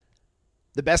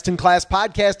The Best in Class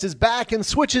podcast is back and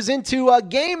switches into a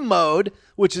game mode,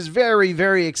 which is very,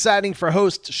 very exciting for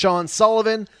host Sean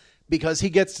Sullivan because he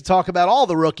gets to talk about all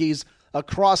the rookies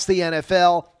across the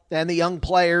NFL and the young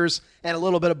players and a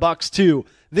little bit of Bucks too.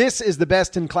 This is the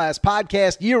Best in Class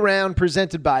podcast year-round,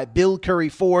 presented by Bill Curry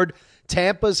Ford,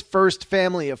 Tampa's first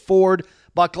family of Ford.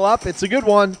 Buckle up, it's a good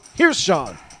one. Here's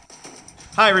Sean.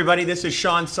 Hi everybody, this is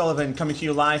Sean Sullivan coming to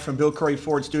you live from Bill Curry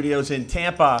Ford Studios in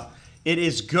Tampa. It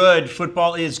is good.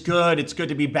 Football is good. It's good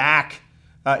to be back.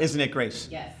 Isn't it, Grace?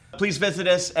 Yes. Please visit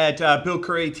us at Bill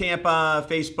Curry Tampa,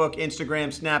 Facebook, Instagram,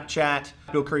 Snapchat,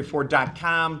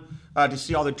 BillCurryFord.com to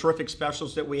see all the terrific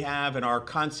specials that we have and our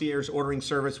concierge ordering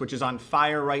service, which is on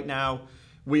fire right now.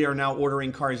 We are now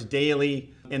ordering cars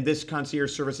daily, and this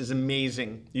concierge service is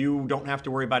amazing. You don't have to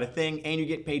worry about a thing, and you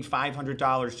get paid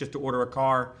 $500 just to order a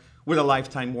car with a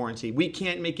lifetime warranty. We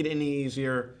can't make it any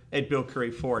easier at Bill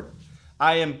Curry Ford.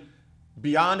 I am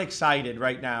beyond excited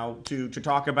right now to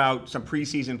talk about some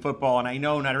preseason football. And I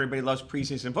know not everybody loves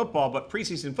preseason football, but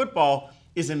preseason football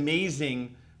is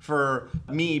amazing for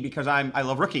me because I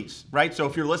love rookies, right? So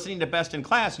if you're listening to Best in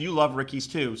Class, you love rookies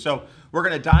too. So we're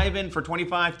going to dive in for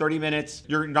 25, 30 minutes.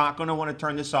 You're not going to want to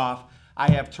turn this off. I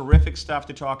have terrific stuff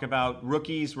to talk about.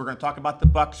 Rookies, we're going to talk about the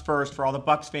Bucks first for all the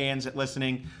Bucks fans that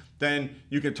listening. Then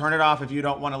you can turn it off if you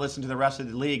don't want to listen to the rest of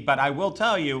the league. But I will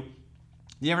tell you,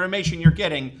 the information you're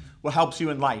getting will help you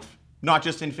in life, not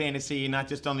just in fantasy, not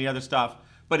just on the other stuff,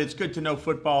 but it's good to know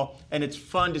football, and it's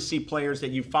fun to see players that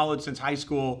you followed since high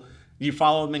school, you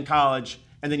follow them in college,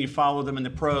 and then you follow them in the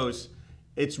pros.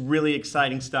 It's really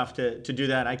exciting stuff to do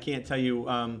that. I can't tell you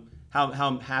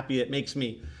how happy it makes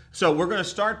me. So we're going to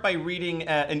start by reading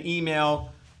an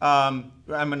email,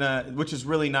 which is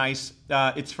really nice.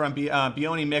 It's from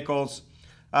Beone Mickles.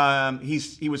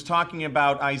 He was talking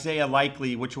about Isaiah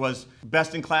Likely, which was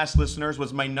Best in Class listeners,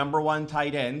 was my number one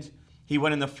tight end. He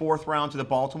went in the 4th round to the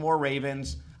Baltimore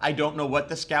Ravens. I don't know what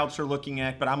the scouts are looking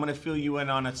at, but I'm going to fill you in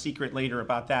on a secret later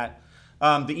about that.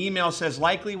 The email says,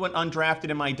 Likely went undrafted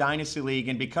in my Dynasty League,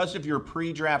 and because of your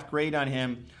pre-draft grade on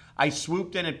him, I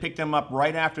swooped in and picked him up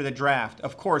right after the draft.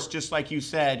 Of course, just like you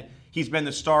said, he's been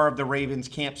the star of the Ravens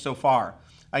camp so far.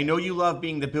 I know you love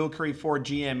being the Bill Curry Ford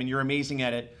GM, and you're amazing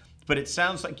at it. But it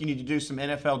sounds like you need to do some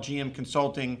NFL GM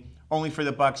consulting, only for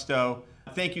the Bucks, though.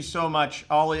 Thank you so much.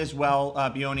 All is well,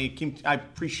 Beone. I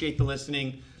appreciate the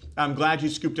listening. I'm glad you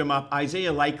scooped him up.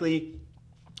 Isaiah Likely,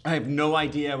 I have no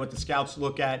idea what the scouts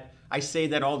look at. I say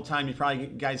that all the time. You probably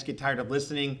guys get tired of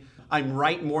listening. I'm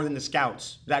right more than the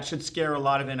scouts. That should scare a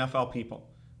lot of NFL people,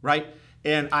 right?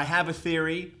 And I have a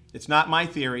theory. It's not my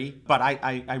theory, but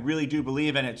I really do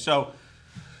believe in it. So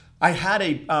I had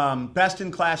a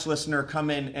best-in-class listener come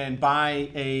in and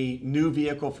buy a new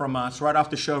vehicle from us right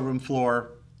off the showroom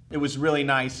floor. It was really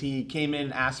nice. He came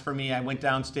in, asked for me. I went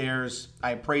downstairs.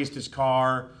 I appraised his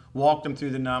car, walked him through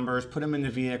the numbers, put him in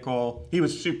the vehicle. He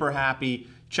was super happy.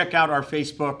 Check out our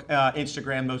Facebook,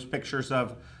 Instagram, those pictures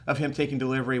of him taking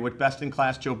delivery with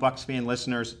best-in-class Joe Bucks fan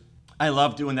listeners. I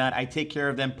love doing that. I take care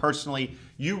of them personally.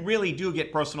 You really do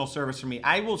get personal service from me.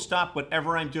 I will stop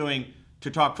whatever I'm doing to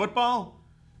talk football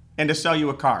and to sell you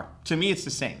a car. To me, it's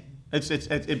the same.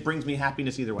 It brings me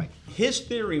happiness either way. His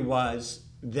theory was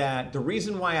that the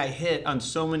reason why I hit on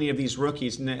so many of these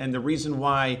rookies and the reason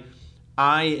why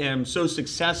I am so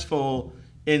successful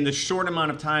in the short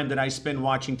amount of time that I spend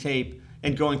watching tape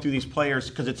and going through these players,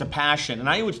 because it's a passion. And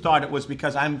I always thought it was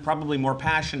because I'm probably more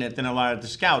passionate than a lot of the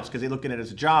scouts because they look at it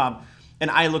as a job, and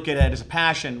I look at it as a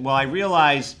passion. Well, I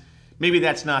realize maybe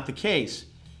that's not the case.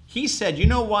 He said, you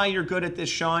know why you're good at this,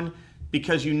 Sean?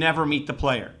 Because you never meet the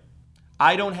player.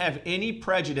 I don't have any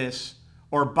prejudice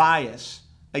or bias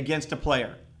against a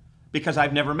player because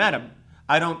I've never met him.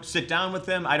 I don't sit down with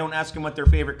them. I don't ask them what their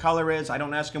favorite color is. I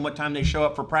don't ask them what time they show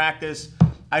up for practice.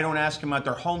 I don't ask them about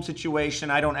their home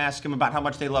situation. I don't ask them about how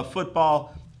much they love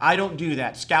football. I don't do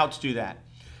that. Scouts do that.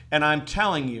 And I'm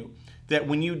telling you that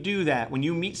when you do that, when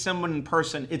you meet someone in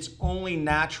person, it's only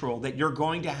natural that you're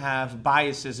going to have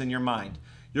biases in your mind.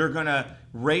 You're going to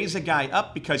raise a guy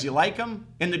up because you like him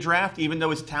in the draft, even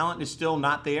though his talent is still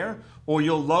not there, or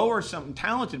you'll lower some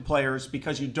talented players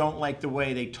because you don't like the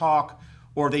way they talk,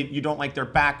 or you don't like their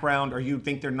background, or you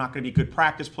think they're not going to be good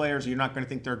practice players, or you're not going to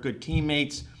think they're good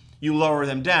teammates. You lower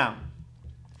them down.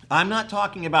 I'm not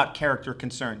talking about character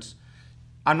concerns.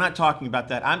 I'm not talking about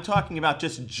that. I'm talking about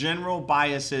just general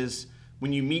biases.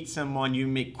 When you meet someone, you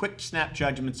make quick snap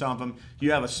judgments on them.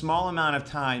 You have a small amount of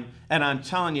time, and I'm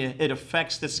telling you, it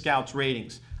affects the scouts'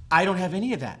 ratings. I don't have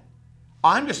any of that.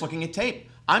 I'm just looking at tape.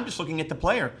 I'm just looking at the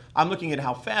player. I'm looking at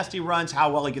how fast he runs,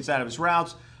 how well he gets out of his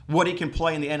routes, what he can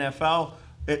play in the NFL.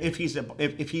 if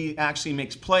he actually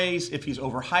makes plays, if he's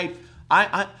overhyped.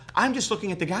 I'm just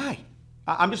looking at the guy.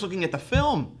 I'm just looking at the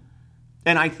film.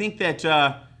 And I think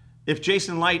that if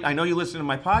Jason Light, I know you listen to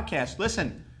my podcast,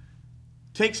 listen,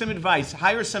 take some advice.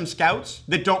 Hire some scouts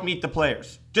that don't meet the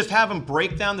players. Just have them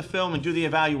break down the film and do the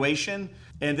evaluation.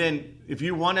 And then if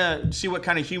you want to see what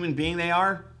kind of human being they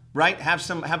are, right, have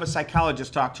a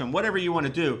psychologist talk to them, whatever you want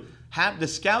to do. The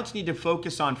scouts need to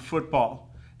focus on football.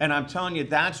 And I'm telling you,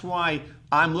 that's why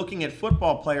I'm looking at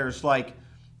football players like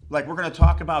we're going to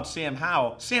talk about Sam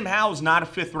Howell. Sam Howell is not a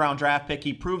 5th-round draft pick.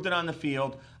 He proved it on the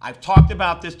field. I've talked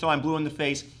about this till I'm blue in the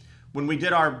face. When we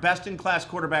did our best-in-class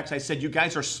quarterbacks, I said, you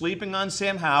guys are sleeping on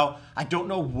Sam Howell. I don't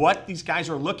know what these guys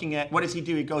are looking at. What does he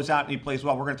do? He goes out and he plays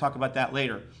well. We're going to talk about that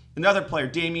later. Another player,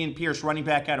 Dameon Pierce, running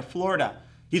back out of Florida.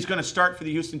 He's going to start for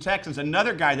the Houston Texans.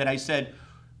 Another guy that I said,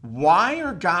 why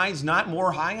are guys not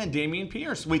more high on Dameon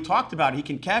Pierce? We talked about it. He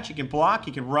can catch, he can block,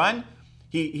 he can run.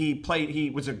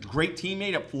 He was a great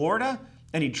teammate at Florida,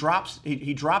 and he drops.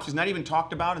 He's not even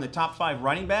talked about in the top 5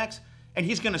 running backs, and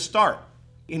he's going to start.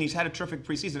 And he's had a terrific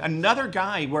preseason. Another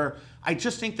guy where I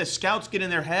just think the scouts get in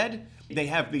their head. They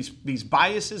have these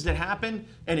biases that happen,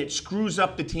 and it screws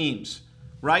up the teams,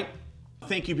 right?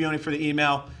 Thank you, Bione, for the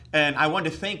email. And I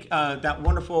wanted to thank that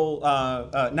wonderful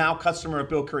now customer of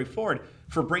Bill Curry Ford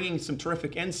for bringing some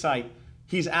terrific insight.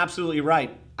 He's absolutely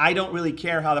right. I don't really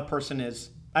care how the person is.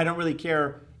 I don't really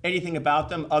care anything about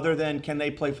them other than can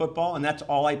they play football, and that's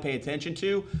all I pay attention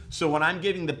to. So when I'm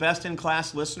giving the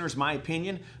best-in-class listeners my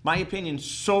opinion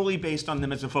solely based on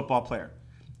them as a football player.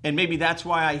 And maybe that's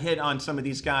why I hit on some of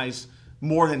these guys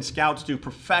more than scouts do,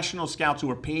 professional scouts who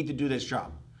are paid to do this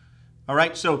job. All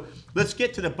right, so let's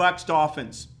get to the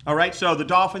Bucs-Dolphins. All right, so the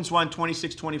Dolphins won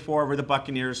 26-24 over the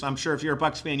Buccaneers. I'm sure if you're a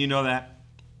Bucs fan, you know that.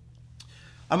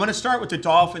 I'm going to start with the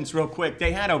Dolphins real quick.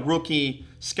 They had a rookie,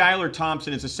 Skylar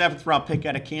Thompson, is a 7th-round pick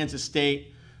out of Kansas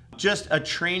State. Just a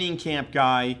training camp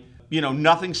guy.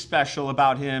 Nothing special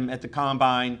about him at the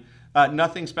combine.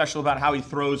 Nothing special about how he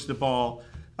throws the ball.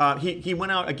 He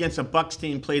went out against a Bucs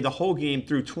team, played the whole game,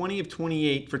 threw 20 of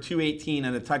 28 for 218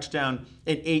 and a touchdown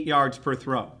at 8 yards per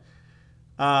throw.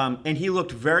 And he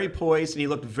looked very poised, and he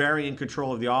looked very in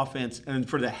control of the offense. And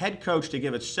for the head coach to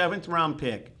give a 7th-round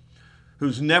pick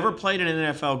who's never played in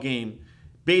an NFL game,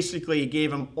 basically he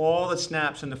gave him all the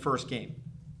snaps in the first game.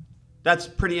 That's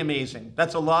pretty amazing.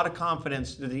 That's a lot of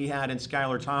confidence that he had in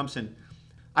Skylar Thompson.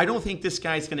 I don't think this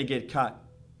guy's going to get cut.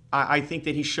 I think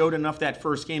that he showed enough that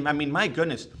first game. I mean, my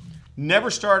goodness, never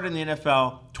started in the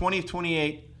NFL, 20 of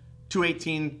 28,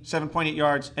 218, 7.8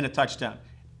 yards, and a touchdown.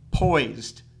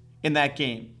 Poised in that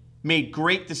game. Made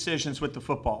great decisions with the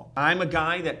football. I'm a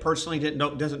guy that personally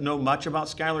doesn't know much about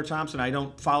Skylar Thompson. I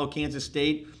don't follow Kansas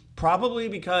State, probably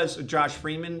because Josh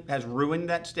Freeman has ruined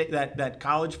that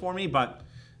college for me, but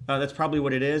that's probably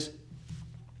what it is.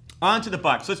 On to the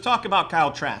Bucs. Let's talk about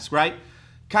Kyle Trask, right?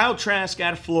 Kyle Trask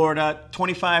out of Florida,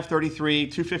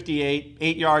 25-33, 258,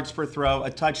 8 yards per throw,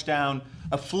 a touchdown,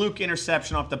 a fluke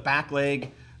interception off the back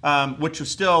leg, which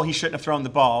was still, he shouldn't have thrown the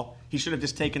ball. He should have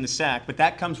just taken the sack, but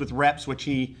that comes with reps, which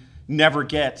he never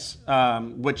gets,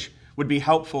 which would be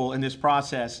helpful in this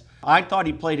process. I thought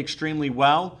he played extremely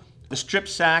well. The strip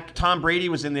sack, Tom Brady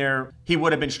was in there, he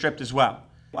would have been stripped as well.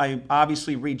 I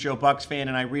obviously read Joe Buck's fan,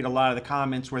 and I read a lot of the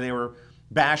comments where they were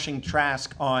bashing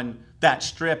Trask on that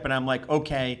strip, and I'm like,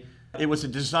 okay, it was a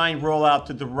design rollout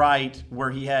to the right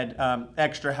where he had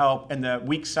extra help, and the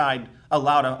weak side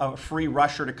allowed a free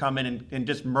rusher to come in and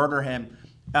just murder him.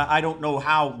 I don't know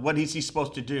what is he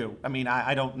supposed to do? I mean,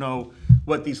 I don't know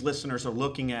what these listeners are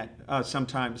looking at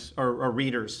sometimes, or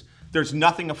readers. There's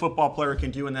nothing a football player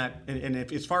can do in that. And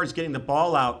as far as getting the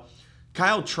ball out,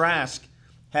 Kyle Trask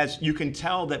you can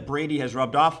tell that Brady has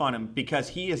rubbed off on him because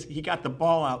he got the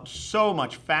ball out so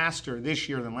much faster this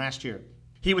year than last year.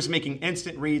 He was making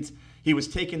instant reads. He was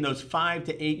taking those 5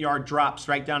 to 8 yard drops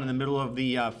right down in the middle of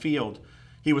the field.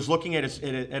 He was looking at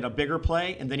a bigger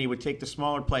play, and then he would take the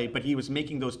smaller play, but he was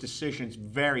making those decisions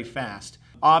very fast.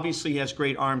 Obviously, he has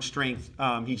great arm strength.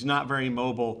 He's not very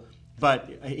mobile, but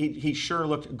he sure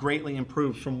looked greatly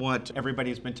improved from what everybody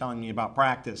has been telling me about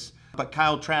practice. But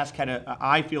Kyle Trask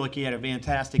I feel like he had a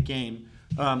fantastic game.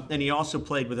 And he also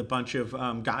played with a bunch of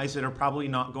guys that are probably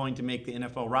not going to make the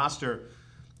NFL roster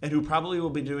and who probably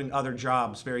will be doing other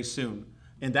jobs very soon.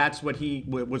 And that's what he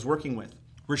was working with.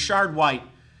 Rashard White.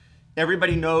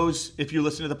 Everybody knows, if you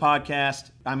listen to the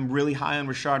podcast, I'm really high on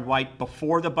Rashard White.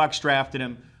 Before the Bucs drafted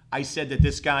him, I said that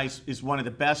this guy is one of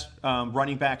the best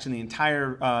running backs in the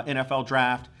entire NFL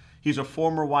draft. He's a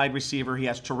former wide receiver. He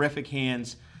has terrific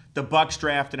hands. The Bucs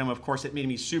drafted him. Of course, it made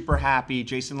me super happy.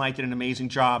 Jason Light did an amazing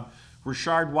job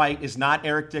Rashard White is not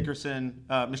Eric Dickerson,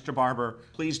 Mr. Barber.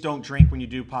 Please don't drink when you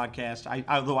do podcasts.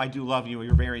 Although I do love you,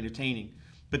 you're very entertaining.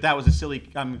 But that was a silly.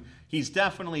 He's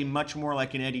definitely much more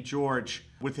like an Eddie George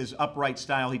with his upright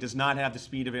style. He does not have the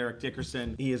speed of Eric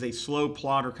Dickerson. He is a slow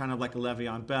plotter, kind of like a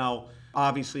Le'Veon Bell.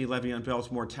 Obviously, Le'Veon Bell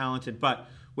is more talented, but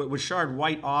what Rashard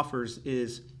White offers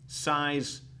is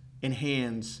size and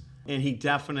hands, and he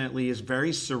definitely is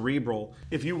very cerebral.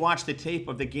 If you watch the tape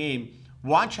of the game,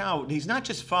 watch how he's not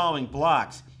just following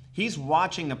blocks, he's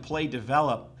watching the play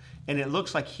develop, and it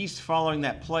looks like he's following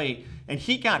that play. And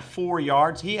he got 4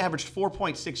 yards. He averaged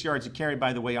 4.6 yards a carry,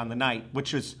 by the way, on the night,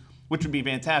 which would be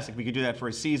fantastic if we could do that for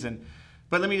a season.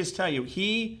 But let me just tell you,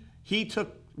 he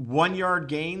took 1 yard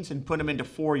gains and put them into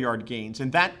 4 yard gains.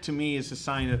 And that, to me, is a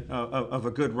sign of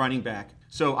a good running back.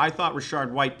 So I thought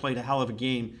Rashard White played a hell of a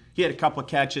game. He had a couple of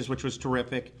catches, which was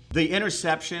terrific. The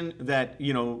interception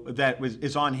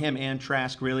is on him and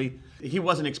Trask, really. He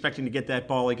wasn't expecting to get that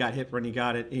ball. He got hit when he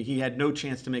got it. He had no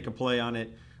chance to make a play on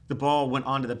it. The ball went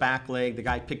onto the back leg. The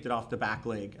guy picked it off the back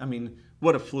leg. I mean,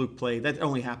 what a fluke play. That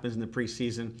only happens in the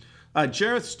preseason.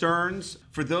 Jareth Stearns,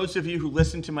 for those of you who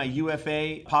listen to my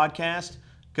UFA podcast,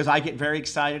 because I get very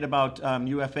excited about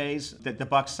UFAs that the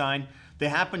Bucs sign, they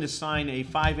happened to sign a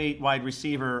 5'8" wide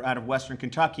receiver out of Western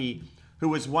Kentucky who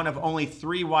was one of only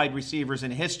 3 wide receivers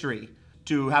in history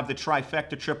to have the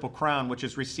trifecta triple crown, which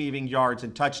is receiving, yards,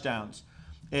 and touchdowns.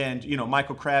 And,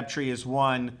 Michael Crabtree is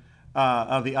one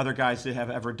of the other guys that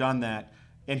have ever done that.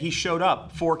 And he showed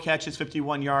up, 4 catches,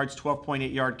 51 yards,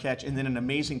 12.8 yard catch, and then an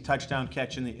amazing touchdown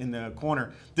catch in the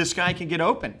corner. This guy can get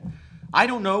open. I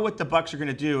don't know what the Bucs are going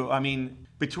to do. I mean,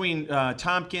 between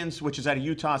Tompkins, which is out of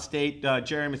Utah State,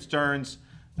 Jeremy Stearns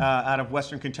out of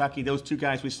Western Kentucky, those 2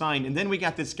 guys we signed. And then we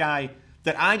got this guy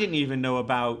that I didn't even know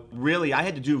about, really. I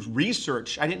had to do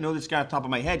research. I didn't know this guy off the top of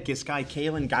my head, this guy,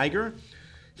 Kalen Geiger.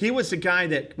 He was the guy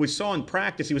that we saw in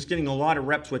practice. He was getting a lot of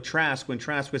reps with Trask when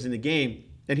Trask was in the game.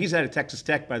 And he's out of Texas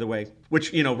Tech, by the way,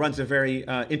 which, runs a very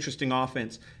interesting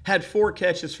offense. Had 4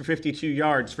 catches for 52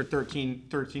 yards for 13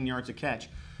 yards a catch.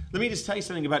 Let me just tell you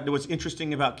something about what's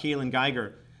interesting about Kalen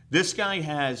Geiger. This guy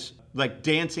has, like,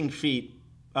 dancing feet,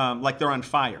 like they're on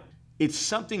fire. It's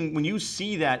something, when you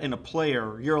see that in a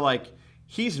player, you're like,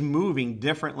 he's moving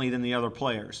differently than the other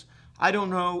players. I don't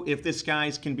know if this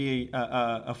guy can be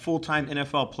a full-time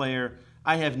NFL player.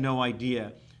 I have no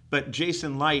idea. But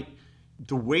Jason Light,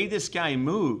 the way this guy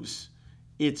moves,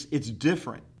 it's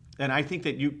different. And I think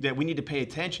that we need to pay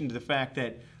attention to the fact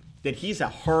that he's a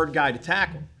hard guy to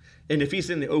tackle. And if he's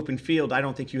in the open field, I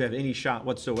don't think you have any shot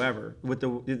whatsoever with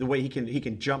the way he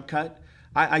can jump cut.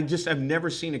 I've never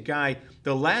seen a guy.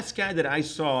 The last guy that I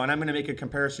saw, and I'm going to make a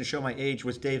comparison, show my age,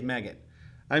 was Dave Meggett.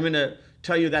 I'm going to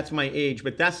tell you that's my age,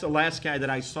 but that's the last guy that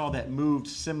I saw that moved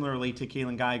similarly to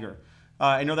Kalen Geiger.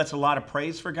 I know that's a lot of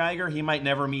praise for Geiger. He might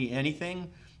never meet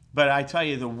anything, but I tell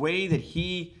you, the way that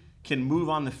he can move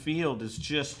on the field is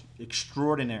just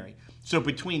extraordinary. So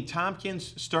between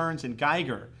Tompkins, Stearns, and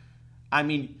Geiger, I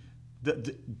mean,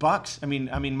 the Bucs, I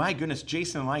mean, my goodness,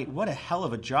 Jason Light, what a hell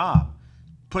of a job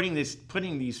putting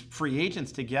these free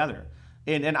agents together.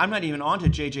 And I'm not even on to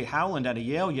J.J. Howland out of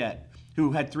Yale yet,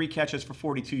 who had 3 catches for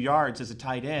 42 yards as a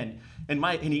tight end. And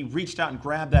he reached out and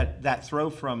grabbed that throw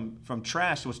from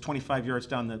Trask that was 25 yards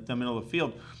down the middle of the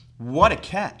field. What a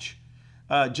catch.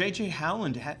 J.J.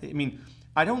 Howland,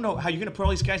 I don't know how you're going to put all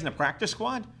these guys in the practice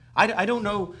squad. I don't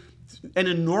know. In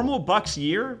a normal Bucs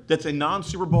year, that's a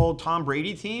non-Super Bowl Tom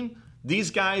Brady team,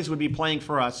 these guys would be playing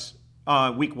for us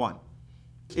week 1.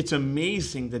 It's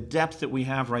amazing the depth that we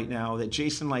have right now that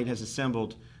Jason Light has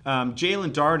assembled.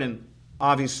 Jalen Darden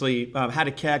obviously had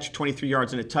a catch, 23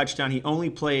 yards, and a touchdown. He only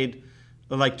played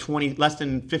less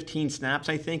than 15 snaps,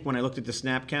 I think, when I looked at the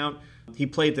snap count. He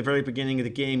played at the very beginning of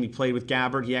the game. He played with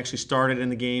Gabbard. He actually started in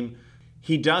the game.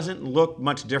 He doesn't look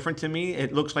much different to me.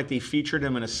 It looks like they featured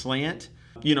him in a slant,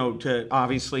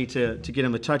 to get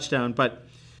him a touchdown. But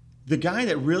the guy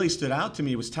that really stood out to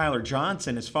me was Tyler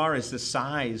Johnson as far as the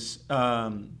size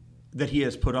that he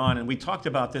has put on. And we talked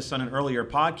about this on an earlier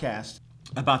podcast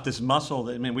about this muscle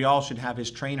that, we all should have his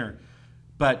trainer.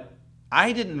 But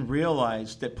I didn't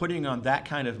realize that putting on that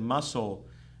kind of muscle,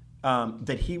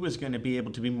 that he was going to be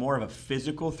able to be more of a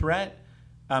physical threat.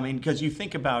 Because you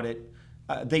think about it,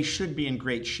 they should be in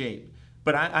great shape.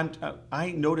 But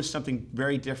I noticed something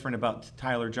very different about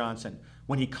Tyler Johnson.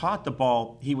 When he caught the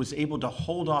ball, he was able to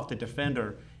hold off the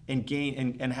defender and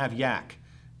gain and have yak,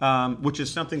 which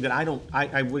is something that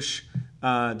I wish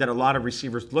that a lot of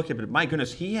receivers look at. But my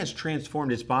goodness, he has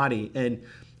transformed his body. And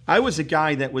I was a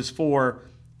guy that was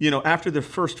after the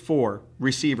first 4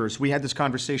 receivers, we had this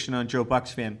conversation on Joe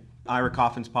Bucks Fan, Ira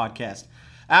Coffin's podcast.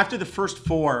 After the first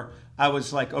 4, I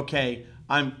was like, okay,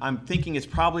 I'm thinking it's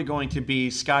probably going to be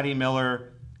Scotty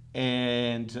Miller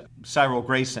and Cyril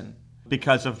Grayson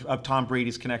because of Tom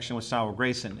Brady's connection with Cyril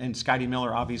Grayson. And Scotty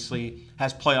Miller obviously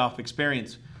has playoff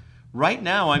experience. Right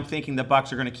now, I'm thinking the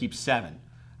Bucs are going to keep 7.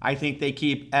 I think they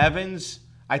keep Evans.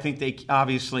 I think they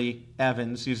obviously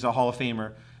Evans. He's a Hall of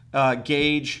Famer.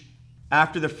 Gage.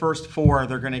 After the first 4,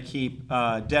 they're going to keep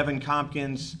Devin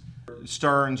Tompkins,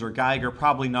 Stearns, or Geiger.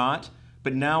 Probably not.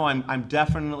 But now I'm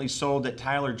definitely sold that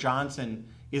Tyler Johnson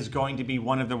is going to be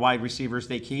one of the wide receivers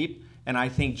they keep. And I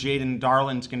think Jaden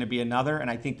Darlin's going to be another. And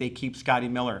I think they keep Scotty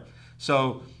Miller.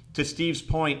 So to Steve's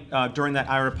point during that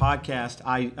Ira podcast,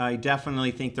 I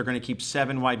definitely think they're going to keep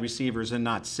 7 wide receivers and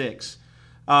not 6.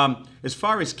 As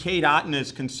far as Cade Otton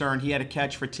is concerned, he had a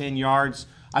catch for 10 yards.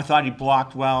 I thought he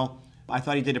blocked well. I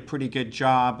thought he did a pretty good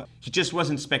job. He just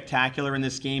wasn't spectacular in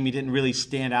this game. He didn't really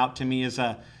stand out to me as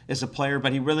a player,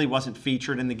 but he really wasn't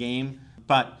featured in the game.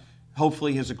 But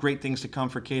hopefully he has great things to come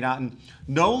for Cade Otton.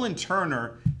 Nolan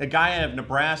Turner, a guy out of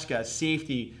Nebraska,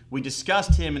 safety, we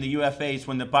discussed him in the UFAs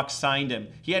when the Bucs signed him.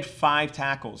 He had 5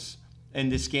 tackles in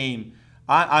this game.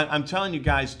 I'm telling you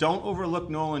guys, don't overlook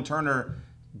Nolan Turner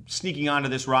sneaking onto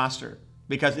this roster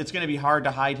because it's going to be hard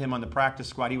to hide him on the practice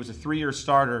squad. He was a 3-year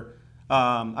starter.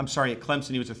 At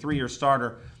Clemson, he was a 3-year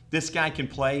starter. This guy can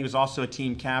play. He was also a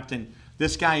team captain.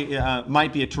 This guy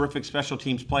might be a terrific special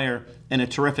teams player and a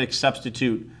terrific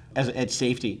substitute at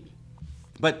safety.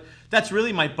 But that's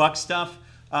really my Bucs stuff.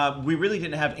 We really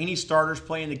didn't have any starters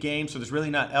play in the game, so there's really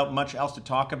not much else to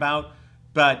talk about.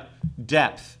 But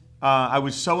depth. I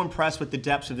was so impressed with the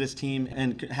depths of this team,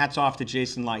 and hats off to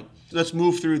Jason Light. Let's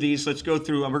move through these. Let's go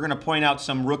through, and we're going to point out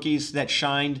some rookies that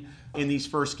shined in these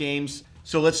first games.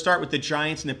 So let's start with the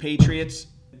Giants and the Patriots.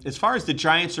 As far as the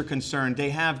Giants are concerned, they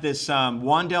have this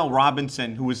Wan'Dale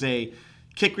Robinson, who was a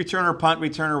kick returner, punt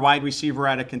returner, wide receiver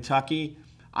out of Kentucky.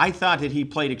 I thought that he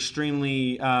played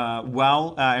extremely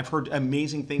well. I've heard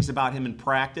amazing things about him in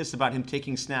practice, about him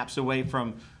taking snaps away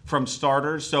from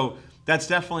starters. So that's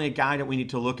definitely a guy that we need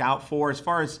to look out for. As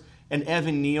far as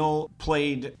Evan Neal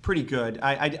played pretty good.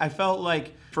 I felt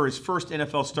like for his first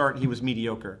NFL start, he was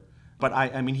mediocre. But,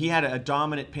 I mean, he had a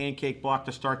dominant pancake block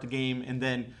to start the game, and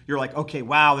then you're like, okay,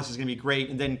 wow, this is going to be great.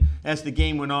 And then as the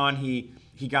game went on, he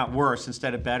got worse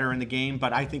instead of better in the game.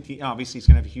 But I think obviously he's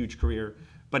going to have a huge career.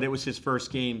 But it was his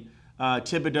first game.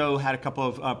 Thibodeau had a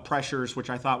couple of pressures, which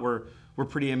I thought were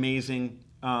pretty amazing,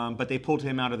 but they pulled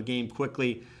him out of the game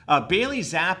quickly. Bailey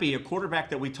Zappi, a quarterback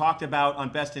that we talked about on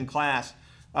Best in Class,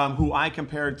 who I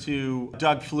compared to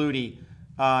Doug Flutie.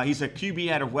 He's a QB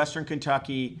out of Western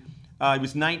Kentucky. He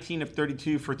was 19 of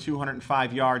 32 for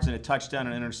 205 yards and a touchdown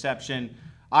and an interception.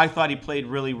 I thought he played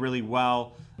really, really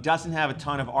well. Doesn't have a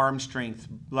ton of arm strength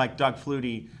like Doug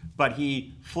Flutie, but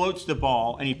he floats the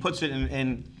ball and he puts it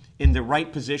in the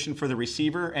right position for the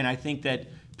receiver, and I think that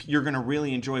you're going to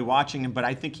really enjoy watching him, but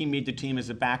I think he made the team as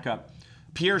a backup.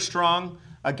 Pierre Strong,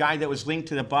 a guy that was linked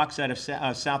to the Bucs out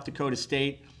of South Dakota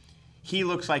State, he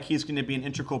looks like he's going to be an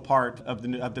integral part of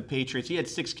the Patriots. He had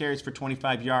 6 carries for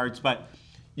 25 yards, but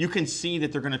you can see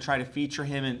that they're going to try to feature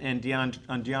him and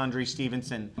DeAndre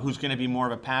Stevenson, who's going to be more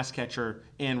of a pass catcher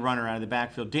and runner out of the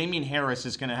backfield. Damian Harris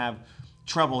is going to have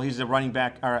trouble. He's a running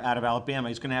back out of Alabama.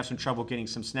 He's going to have some trouble getting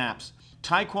some snaps.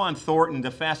 Tyquan Thornton, the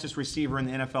fastest receiver in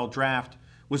the NFL draft,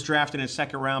 was drafted in the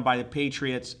 2nd round by the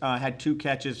Patriots, had 2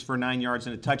 catches for 9 yards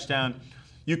and a touchdown.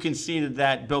 You can see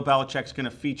that Bill Belichick's going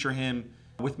to feature him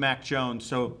with Mac Jones.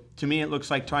 So to me, it looks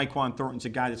like Tyquan Thornton's a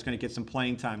guy that's going to get some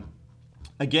playing time.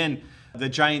 Again, the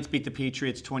Giants beat the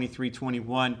Patriots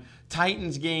 23-21.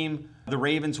 Titans game, the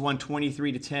Ravens won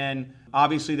 23-10.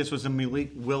 Obviously, this was a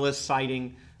Malik Willis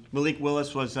sighting. Malik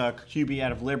Willis was a QB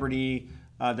out of Liberty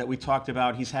that we talked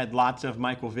about. He's had lots of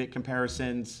Michael Vick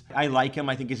comparisons. I like him.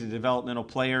 I think he's a developmental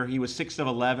player. He was 6 of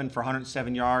 11 for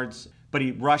 107 yards, but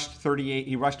he rushed 38.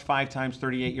 He rushed 5 times,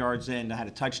 38 yards in, had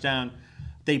a touchdown.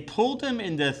 They pulled him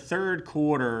in the 3rd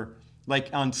quarter, like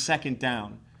on 2nd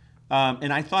down.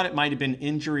 And I thought it might have been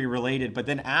injury related, but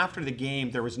then after the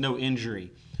game, there was no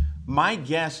injury. My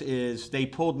guess is they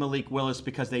pulled Malik Willis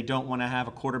because they don't want to have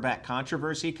a quarterback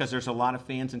controversy, because there's a lot of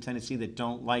fans in Tennessee that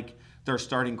don't like their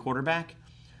starting quarterback.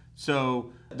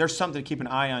 So there's something to keep an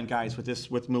eye on, guys,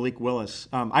 with Malik Willis.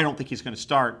 I don't think he's going to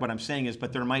start. What I'm saying is,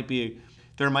 but there might be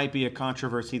a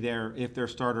controversy there if their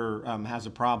starter has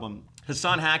a problem.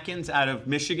 Hassan Haskins out of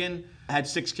Michigan had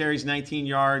 6 carries, 19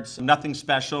 yards, nothing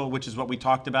special, which is what we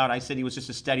talked about. I said he was just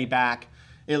a steady back.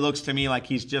 It looks to me like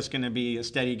he's just going to be a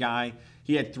steady guy.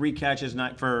 He had 3 catches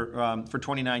for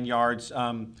 29 yards.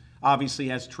 Obviously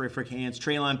has terrific hands.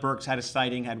 Treylon Burks had a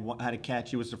sighting, had a catch.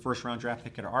 He was the 1st-round draft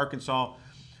pick out of Arkansas.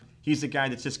 He's the guy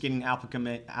that's just getting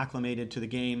acclimated to the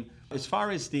game. As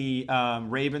far as the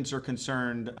Ravens are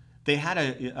concerned, they had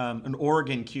an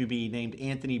Oregon QB named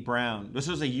Anthony Brown. This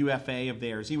was a UFA of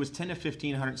theirs. He was 10 to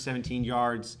 15, 117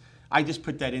 yards. I just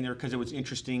put that in there because it was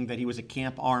interesting that he was a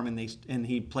camp arm and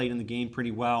he played in the game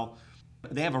pretty well.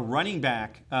 They have a running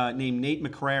back named Nate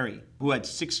McCrary who had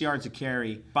 6 yards a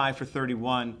carry, 5 for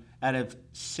 31 out of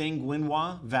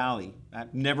Sanguinwa Valley.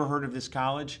 I've never heard of this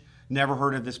college, never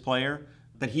heard of this player,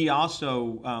 but he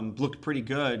also looked pretty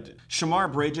good.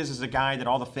 Shamar Bridges is a guy that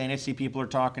all the fantasy people are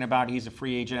talking about. He's a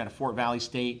free agent out of Fort Valley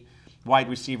State. Wide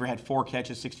receiver, had 4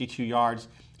 catches, 62 yards.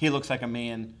 He looks like a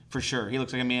man for sure. He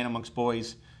looks like a man amongst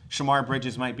boys. Shamar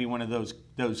Bridges might be one of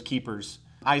those keepers.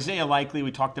 Isaiah Likely,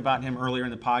 we talked about him earlier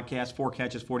in the podcast, 4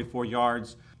 catches, 44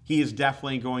 yards. He is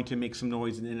definitely going to make some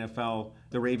noise in the NFL.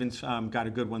 The Ravens got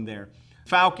a good one there.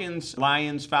 Falcons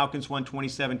won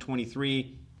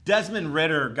 27-23. Desmond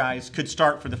Ridder, guys, could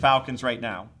start for the Falcons right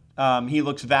now. He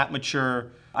looks that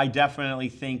mature. I definitely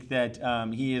think that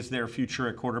he is their future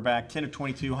at quarterback. 10 of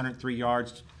 22, 103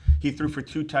 yards. He threw for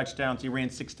 2 touchdowns. He ran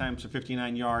 6 times for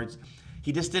 59 yards.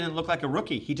 He just didn't look like a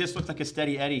rookie. He just looked like a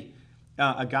steady Eddie,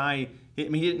 a guy. I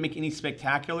mean, he didn't make any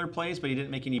spectacular plays, but he didn't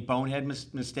make any bonehead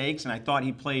mistakes, and I thought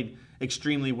he played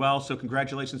extremely well. So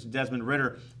congratulations to Desmond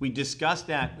Ridder. We discussed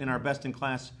that in our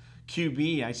best-in-class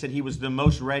QB. I said he was the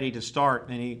most ready to start,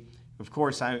 and he, of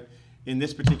course, in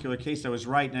this particular case, I was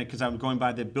right because I'm going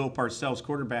by the Bill Parcells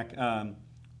quarterback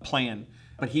plan.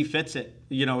 But he fits it.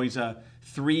 You know, he's a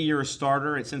 3-year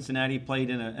starter at Cincinnati,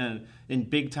 played in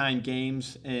big-time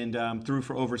games, and threw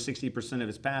for over 60% of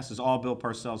his passes, all Bill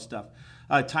Parcells stuff.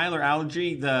 Tyler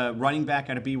Allergy, the running back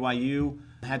out of BYU,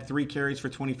 had 3 carries for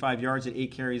 25 yards at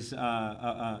 8 carries,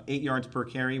 8 yards per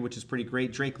carry, which is pretty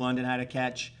great. Drake London had a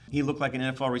catch. He looked like an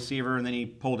NFL receiver, and then he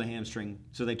pulled a hamstring,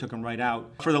 so they took him right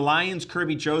out. For the Lions,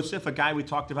 Kirby Joseph, a guy we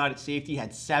talked about at safety,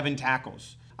 had 7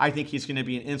 tackles. I think he's going to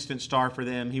be an instant star for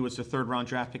them. He was the 3rd-round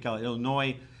draft pick out of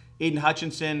Illinois. Aiden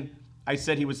Hutchinson, I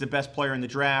said he was the best player in the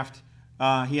draft.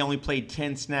 He only played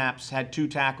 10 snaps, had 2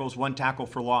 tackles, 1 tackle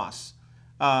for loss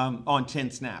on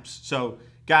 10 snaps. So,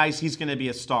 guys, he's going to be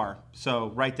a star. So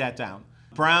write that down.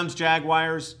 Browns,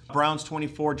 Jaguars. Browns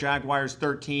 24, Jaguars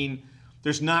 13.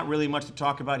 There's not really much to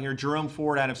talk about here. Jerome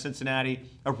Ford out of Cincinnati,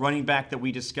 a running back that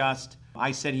we discussed.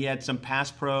 I said he had some pass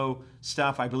pro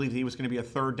stuff. I believe he was going to be a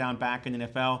 3rd down back in the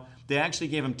NFL. They actually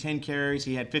gave him 10 carries.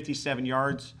 He had 57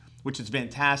 yards, which is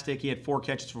fantastic. He had 4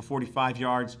 catches for 45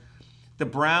 yards. The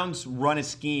Browns run a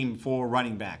scheme for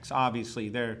running backs, obviously.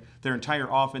 Their entire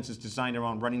offense is designed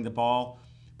around running the ball.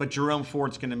 But Jerome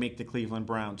Ford's going to make the Cleveland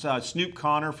Browns. Snoop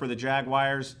Connor for the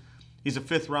Jaguars. He's a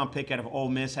 5th-round pick out of Ole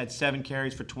Miss. Had 7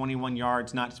 carries for 21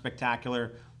 yards. Not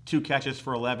spectacular. 2 catches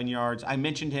for 11 yards. I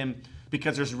mentioned him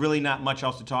because there's really not much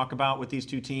else to talk about with these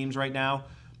 2 teams right now.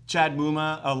 Chad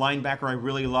Muma, a linebacker I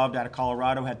really loved out of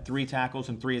Colorado, had 3 tackles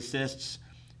and 3 assists.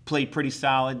 Played pretty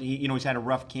solid. He's had a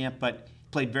rough camp, but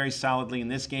played very solidly in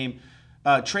this game.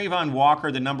 Trayvon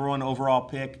Walker, the number 1 overall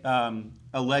pick,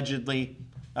 allegedly,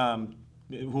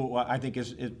 who I think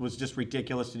it was just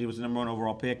ridiculous that he was the number 1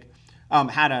 overall pick,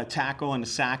 had a tackle and a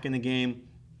sack in the game.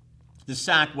 The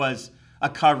sack was a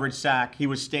coverage sack. He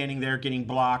was standing there getting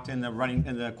blocked, and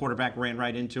the quarterback ran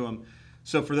right into him.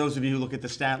 So for those of you who look at the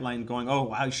stat line going, oh,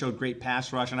 wow, he showed great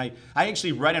pass rush. And I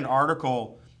actually read an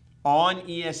article on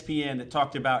ESPN that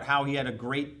talked about how he had a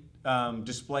great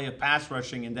display of pass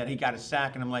rushing and that he got a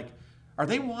sack. And I'm like, are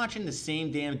they watching the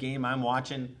same damn game I'm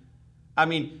watching? I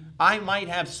mean, I might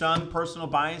have some personal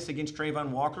bias against Trayvon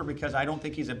Walker because I don't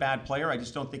think he's a bad player. I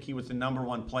just don't think he was the number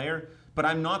 1 player. But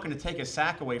I'm not going to take a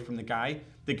sack away from the guy.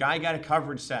 The guy got a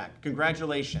coverage sack.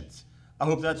 Congratulations. I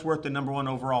hope that's worth the number 1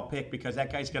 overall pick because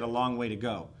that guy's got a long way to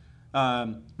go.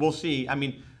 We'll see. I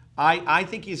mean, I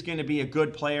think he's going to be a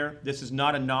good player. This is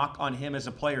not a knock on him as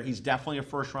a player. He's definitely a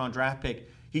 1st-round draft pick.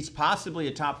 He's possibly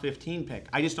a top 15 pick.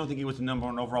 I just don't think he was the number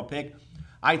 1 overall pick.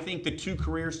 I think the 2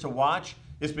 careers to watch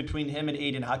is between him and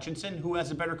Aiden Hutchinson. Who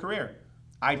has a better career?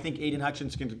 I think Aiden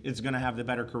Hutchinson is going to have the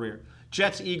better career.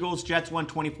 Jets, Eagles. Jets won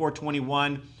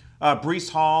 24-21. Breece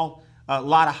Hall, a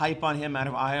lot of hype on him out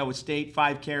of Iowa State.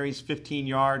 5 carries, 15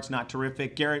 yards, not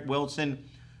terrific. Garrett Wilson,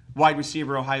 wide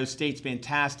receiver, Ohio State's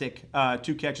fantastic.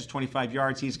 2 catches, 25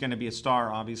 yards. He's going to be a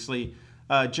star, obviously.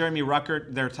 Jeremy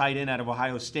Ruckert, their tight end out of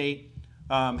Ohio State,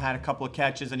 had a couple of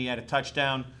catches and he had a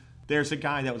touchdown. There's a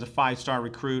guy that was a 5-star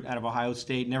recruit out of Ohio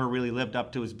State, never really lived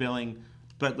up to his billing,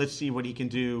 but let's see what he can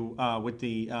do with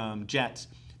the Jets.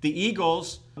 The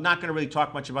Eagles, I'm not going to really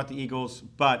talk much about the Eagles,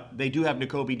 but they do have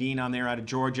Nakobe Dean on there out of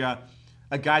Georgia,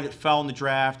 a guy that fell in the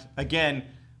draft. Again,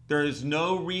 there is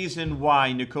no reason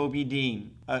why Nakobe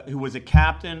Dean, who was a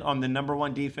captain on the number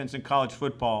 1 defense in college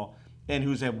football, and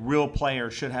who's a real player,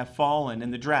 should have fallen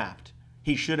in the draft.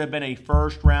 He should have been a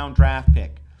first-round draft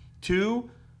pick. 2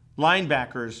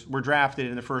 linebackers were drafted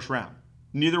in the first round.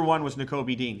 Neither one was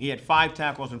Nakobe Dean. He had 5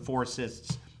 tackles and 4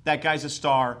 assists. That guy's a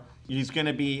star. He's going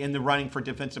to be in the running for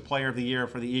Defensive Player of the Year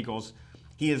for the Eagles.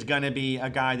 He is going to be a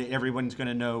guy that everyone's going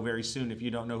to know very soon if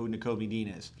you don't know who Nakobe Dean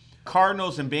is.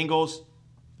 Cardinals and Bengals.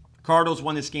 Cardinals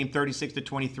won this game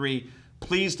 36-23.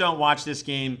 Please don't watch this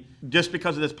game. Just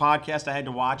because of this podcast, I had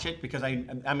to watch it because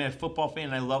I'm a football fan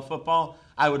and I love football.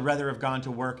 I would rather have gone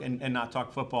to work and not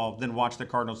talk football than watch the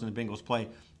Cardinals and the Bengals play.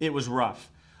 It was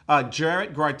rough.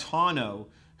 Jarrett Gaetano,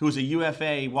 who's a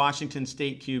UFA Washington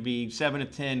State QB, 7 of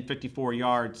 10, 54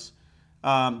 yards.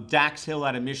 Dax Hill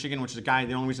out of Michigan, which is a guy,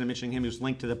 the only reason I'm mentioning him, he was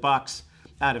linked to the Bucs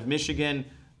out of Michigan,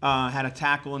 had a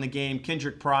tackle in the game.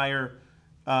 Kendrick Pryor,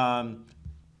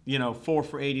 4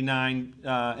 for 89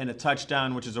 and a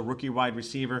touchdown, which is a rookie wide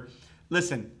receiver.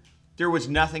 Listen, there was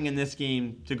nothing in this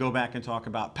game to go back and talk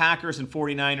about. Packers and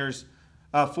 49ers.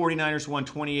 49ers won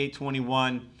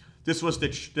 28-21. This was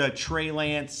the Trey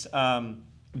Lance,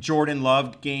 Jordan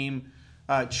Love game.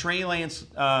 Trey Lance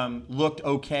looked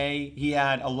okay. He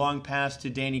had a long pass to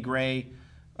Danny Gray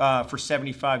for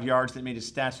 75 yards that made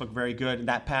his stats look very good. And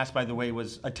that pass, by the way,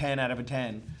 was a 10 out of a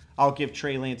 10. I'll give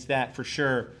Trey Lance that for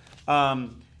sure.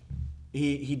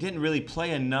 He didn't really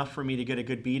play enough for me to get a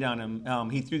good beat on him.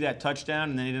 He threw that touchdown,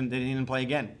 and then they didn't play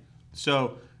again.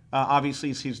 So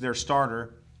obviously he's their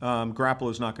starter.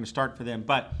 Garoppolo's not going to start for them.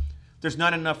 But there's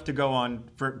not enough to go on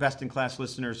for best-in-class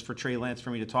listeners for Trey Lance for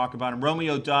me to talk about him.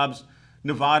 Romeo Doubs,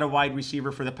 Nevada wide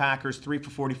receiver for the Packers, 3 for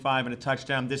 45 and a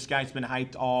touchdown. This guy's been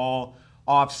hyped all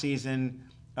offseason.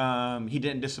 He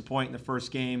didn't disappoint in the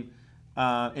first game.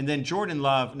 And then Jordan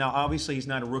Love, now obviously he's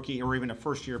not a rookie or even a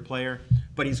first-year player,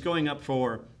 but he's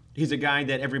a guy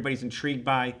that everybody's intrigued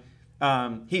by.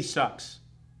 He sucks,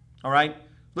 all right?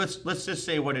 Let's just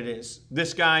say what it is.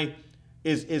 This guy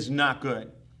is not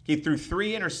good. He threw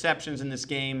 3 interceptions in this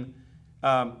game.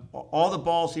 All the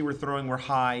balls he were throwing were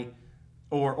high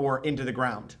or into the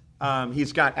ground.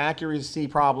 He's got accuracy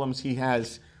problems. He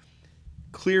has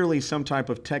clearly some type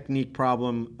of technique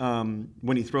problem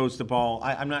when he throws the ball.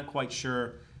 I'm not quite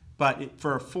sure, but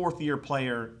for a 4th-year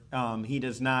player, he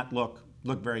does not look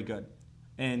very good.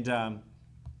 And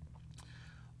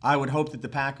I would hope that the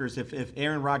Packers, if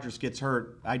Aaron Rodgers gets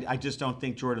hurt, I just don't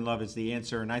think Jordan Love is the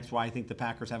answer, and that's why I think the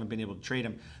Packers haven't been able to trade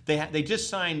him. They just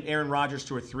signed Aaron Rodgers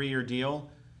to a 3-year deal.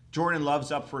 Jordan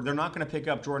Love's up for – they're not going to pick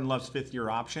up Jordan Love's 5th-year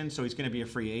option, so he's going to be a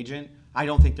free agent. I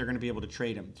don't think they're going to be able to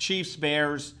trade him. Chiefs,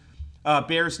 Bears.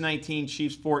 Bears 19,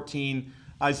 Chiefs 14.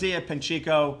 Isaiah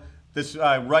Pacheco, this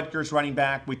Rutgers running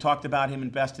back, we talked about him in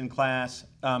Best in Class.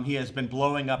 He has been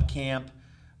blowing up camp.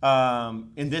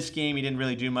 In this game, he didn't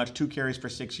really do much. 2 carries for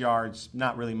 6 yards,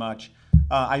 not really much.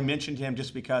 I mentioned him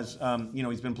just because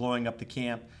he's been blowing up the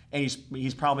camp, and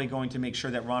he's probably going to make sure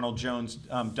that Ronald Jones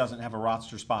doesn't have a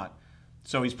roster spot.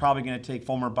 So he's probably going to take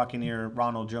former Buccaneer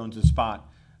Ronald Jones' spot.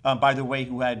 By the way,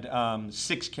 who had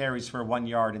 6 carries for 1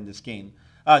 yard in this game.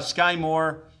 Sky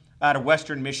Moore out of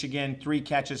Western Michigan, 3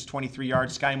 catches, 23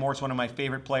 yards. Sky Moore's one of my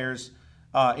favorite players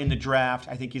in the draft.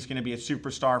 I think he's going to be a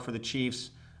superstar for the Chiefs.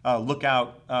 Look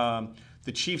out.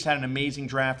 The Chiefs had an amazing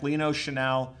draft. Leno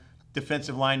Chanel,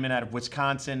 defensive lineman out of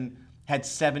Wisconsin, had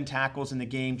 7 tackles in the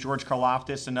game. George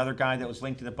Karlaftis, another guy that was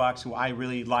linked to the Bucs who I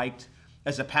really liked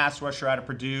as a pass rusher out of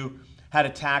Purdue, had a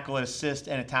tackle, an assist,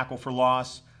 and a tackle for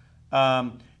loss.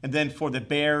 And then for the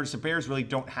Bears really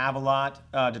don't have a lot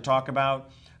to talk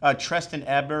about. Treston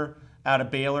Ebner out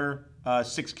of Baylor,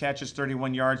 6 catches,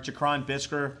 31 yards. Jaquan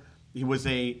Brisker, he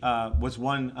was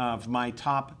one of my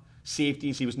top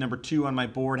safeties. He was number 2 on my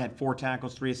board, had 4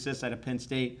 tackles, 3 assists out of Penn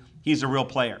State. He's a real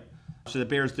player. So the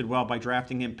Bears did well by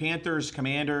drafting him. Panthers,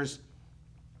 Commanders.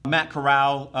 Matt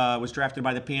Corral was drafted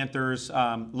by the Panthers,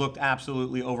 looked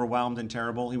absolutely overwhelmed and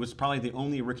terrible. He was probably the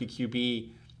only rookie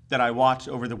QB that I watched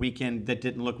over the weekend that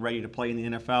didn't look ready to play in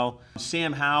the NFL.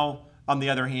 Sam Howell, on the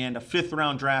other hand, a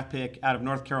 5th-round draft pick out of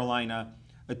North Carolina,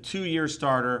 a 2-year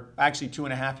starter, actually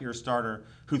 2.5-year starter,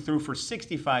 who threw for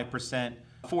 65%,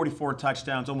 44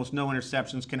 touchdowns, almost no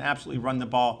interceptions, can absolutely run the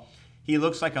ball. He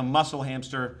looks like a muscle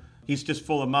hamster. He's just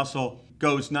full of muscle.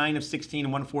 Goes 9 of 16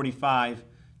 and 145,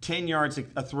 10 yards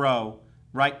a throw,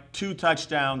 right? 2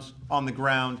 touchdowns on the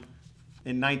ground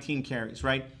and 19 carries,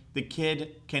 right? The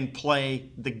kid can play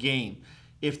the game.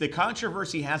 If the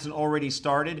controversy hasn't already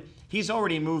started, he's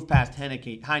already moved past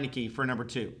Heineke for number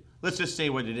 2. Let's just say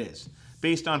what it is.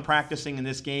 Based on practicing in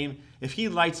this game, if he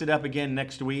lights it up again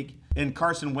next week and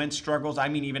Carson Wentz struggles,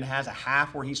 even has a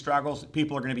half where he struggles,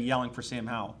 people are going to be yelling for Sam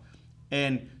Howell.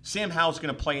 And Sam Howell's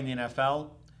going to play in the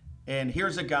NFL. And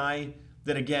here's a guy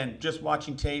that, again, just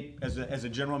watching tape as a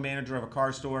general manager of a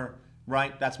car store,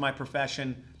 right? That's my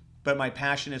profession, but my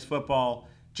passion is football.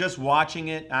 Just watching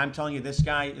it, I'm telling you, this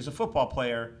guy is a football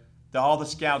player. All the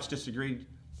scouts disagreed.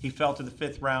 He fell to the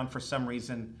 5th round for some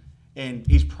reason, and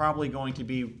he's probably going to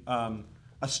be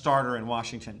a starter in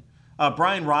Washington.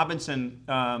 Brian Robinson,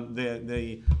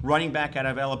 the running back out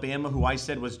of Alabama, who I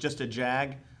said was just a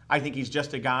jag. I think he's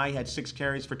just a guy. He had 6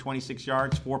 carries for 26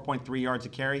 yards, 4.3 yards a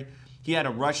carry. He had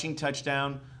a rushing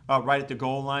touchdown right at the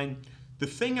goal line. The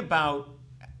thing about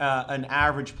an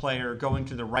average player going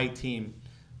to the right team,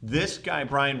 this guy,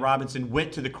 Brian Robinson,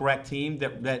 went to the correct team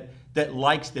that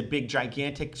likes the big,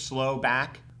 gigantic, slow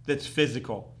back that's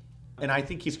physical. And I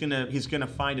think he's gonna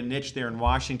find a niche there in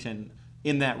Washington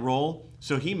in that role.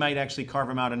 So he might actually carve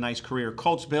him out a nice career.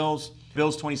 Colts, Bills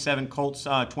 27, Colts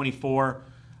 24.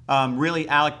 Really,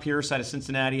 Alec Pierce out of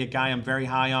Cincinnati, a guy I'm very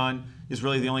high on, is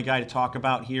really the only guy to talk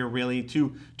about here, really.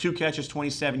 Two catches,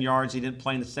 27 yards. He didn't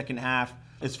play in the second half.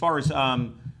 As far as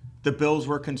the Bills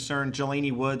were concerned,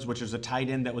 Jelani Woods, which was a tight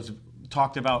end that was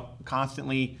talked about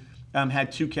constantly,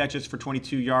 had 2 catches for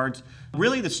 22 yards.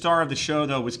 Really, the star of the show,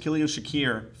 though, was Khalil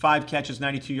Shakir, 5 catches,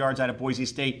 92 yards out of Boise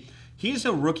State. He's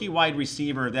a rookie wide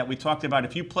receiver that we talked about.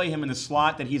 If you play him in the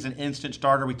slot, that he's an instant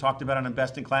starter. We talked about it on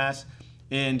Best in Class.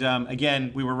 And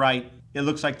again, we were right. It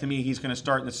looks like to me he's going to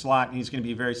start in the slot, and he's going to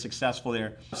be very successful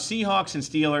there. Seahawks and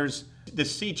Steelers. The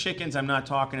Sea Chickens I'm not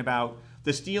talking about.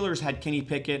 The Steelers had Kenny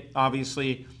Pickett,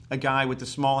 obviously a guy with the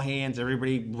small hands.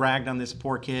 Everybody ragged on this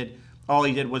poor kid. All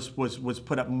he did was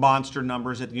put up monster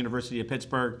numbers at the University of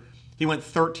Pittsburgh. He went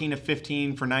 13 of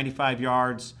 15 for 95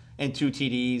 yards and 2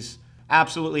 TDs.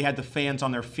 Absolutely had the fans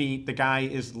on their feet. The guy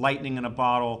is lightning in a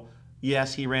bottle.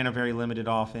 Yes, he ran a very limited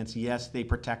offense. Yes, they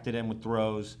protected him with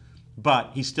throws.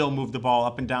 But he still moved the ball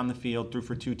up and down the field, threw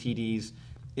for 2 TDs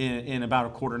in about a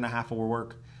quarter and a half of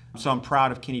work. So I'm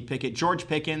proud of Kenny Pickett. George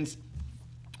Pickens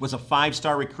was a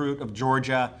 5-star recruit of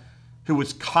Georgia who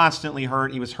was constantly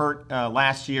hurt. He was hurt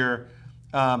last year.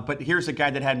 But here's a guy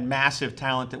that had massive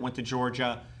talent that went to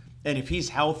Georgia. And if he's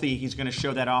healthy, he's going to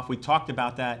show that off. We talked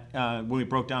about that when we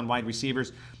broke down wide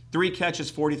receivers. 3 catches,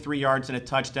 43 yards, and a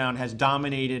touchdown. Has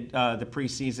dominated the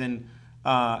preseason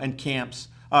and camps.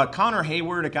 Connor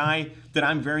Hayward, a guy that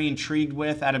I'm very intrigued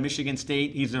with out of Michigan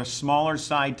State. He's a smaller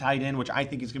side tight end, which I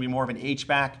think is going to be more of an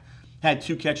H-back. Had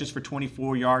 2 catches for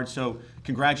 24 yards. So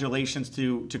congratulations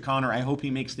to Connor. I hope he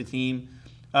makes the team.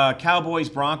 Cowboys,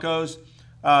 Broncos.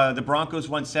 The Broncos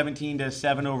won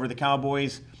 17-7 over the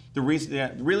Cowboys.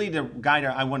 The guy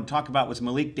that I want to talk about was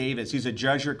Malik Davis. He's a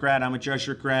Jesuit grad. I'm a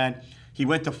Jesuit grad. He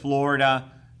went to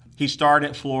Florida. He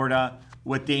started at Florida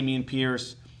with Dameon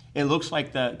Pierce. It looks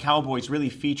like the Cowboys really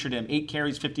featured him. 8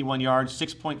 carries, 51 yards,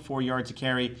 6.4 yards a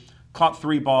carry, caught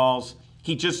 3 balls.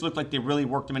 He just looked like they really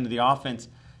worked him into the offense.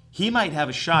 He might have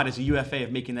a shot as a UFA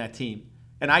of making that team.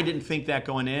 And I didn't think that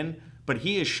going in, but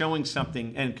he is showing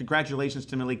something, and congratulations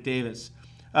to Malik Davis.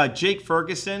 Jake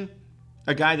Ferguson,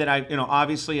 a guy that I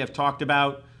obviously have talked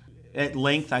about at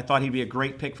length. I thought he'd be a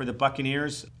great pick for the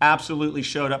Buccaneers. Absolutely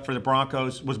showed up for the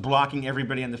Broncos, was blocking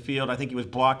everybody on the field. I think he was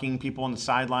blocking people on the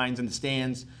sidelines and the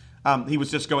stands. He was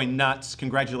just going nuts.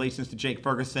 Congratulations to Jake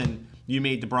Ferguson. You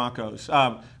made the Broncos.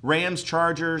 Rams,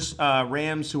 Chargers.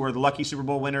 Rams, who are the lucky Super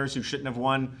Bowl winners, who shouldn't have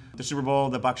won the Super Bowl.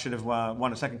 The Bucs should have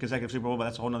won a second consecutive Super Bowl, but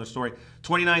that's a whole other story.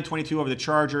 29-22 over the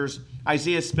Chargers.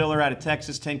 Isaiah Spiller out of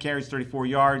Texas, 10 carries, 34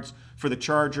 yards for the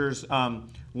Chargers.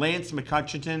 Lance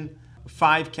McCutcheon,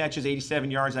 5 catches,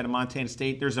 87 yards out of Montana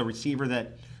State. There's a receiver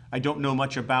that I don't know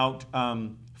much about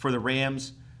for the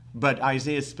Rams, but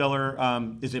Isaiah Spiller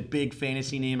is a big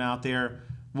fantasy name out there.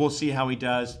 We'll see how he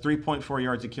does. 3.4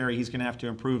 yards a carry. He's going to have to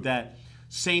improve that.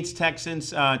 Saints, Texans.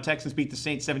 Texans beat the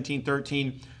Saints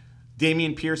 17-13.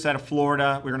 Dameon Pierce out of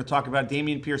Florida. We're going to talk about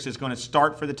Dameon Pierce is going to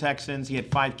start for the Texans. He had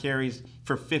 5 carries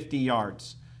for 50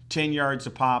 yards, 10 yards a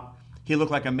pop. He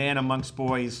looked like a man amongst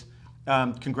boys.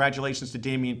 Congratulations to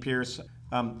Dameon Pierce.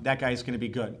 That guy is going to be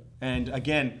good. And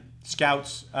again,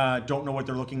 scouts don't know what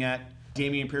they're looking at.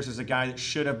 Dameon Pierce is a guy that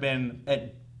should have been,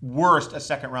 at worst, a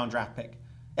second-round draft pick.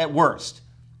 At worst.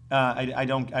 I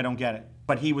don't get it.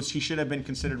 But he should have been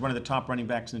considered one of the top running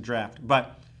backs in the draft.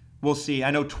 But we'll see.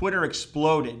 I know Twitter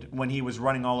exploded when he was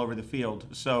running all over the field.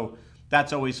 So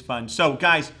that's always fun. So,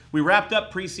 guys, we wrapped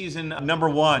up preseason number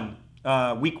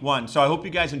 1, week 1. So I hope you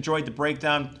guys enjoyed the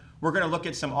breakdown. We're going to look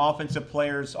at some offensive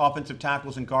players, offensive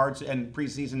tackles and guards in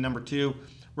preseason number 2.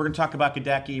 We're going to talk about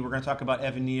Gadecki. We're going to talk about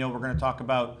Evan Neal. We're going to talk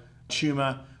about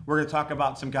Chuma. We're going to talk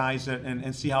about some guys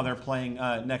and see how they're playing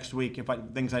next week,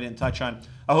 things I didn't touch on.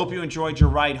 I hope you enjoyed your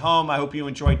ride home. I hope you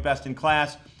enjoyed Best in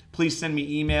Class. Please send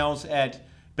me emails at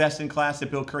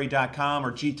bestinclass@billcurry.com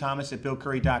or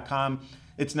gthomas@billcurry.com.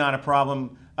 It's not a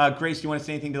problem. Grace, do you want to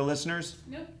say anything to the listeners?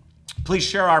 Nope. Please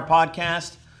share our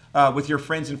podcast with your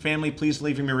friends and family. Please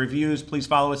leave me reviews. Please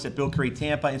follow us at Bill Curry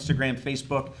Tampa, Instagram,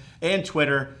 Facebook, and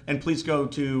Twitter. And please go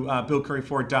to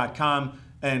BillCurryFord.com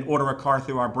and order a car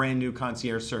through our brand new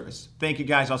concierge service. Thank you,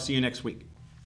 guys. I'll see you next week.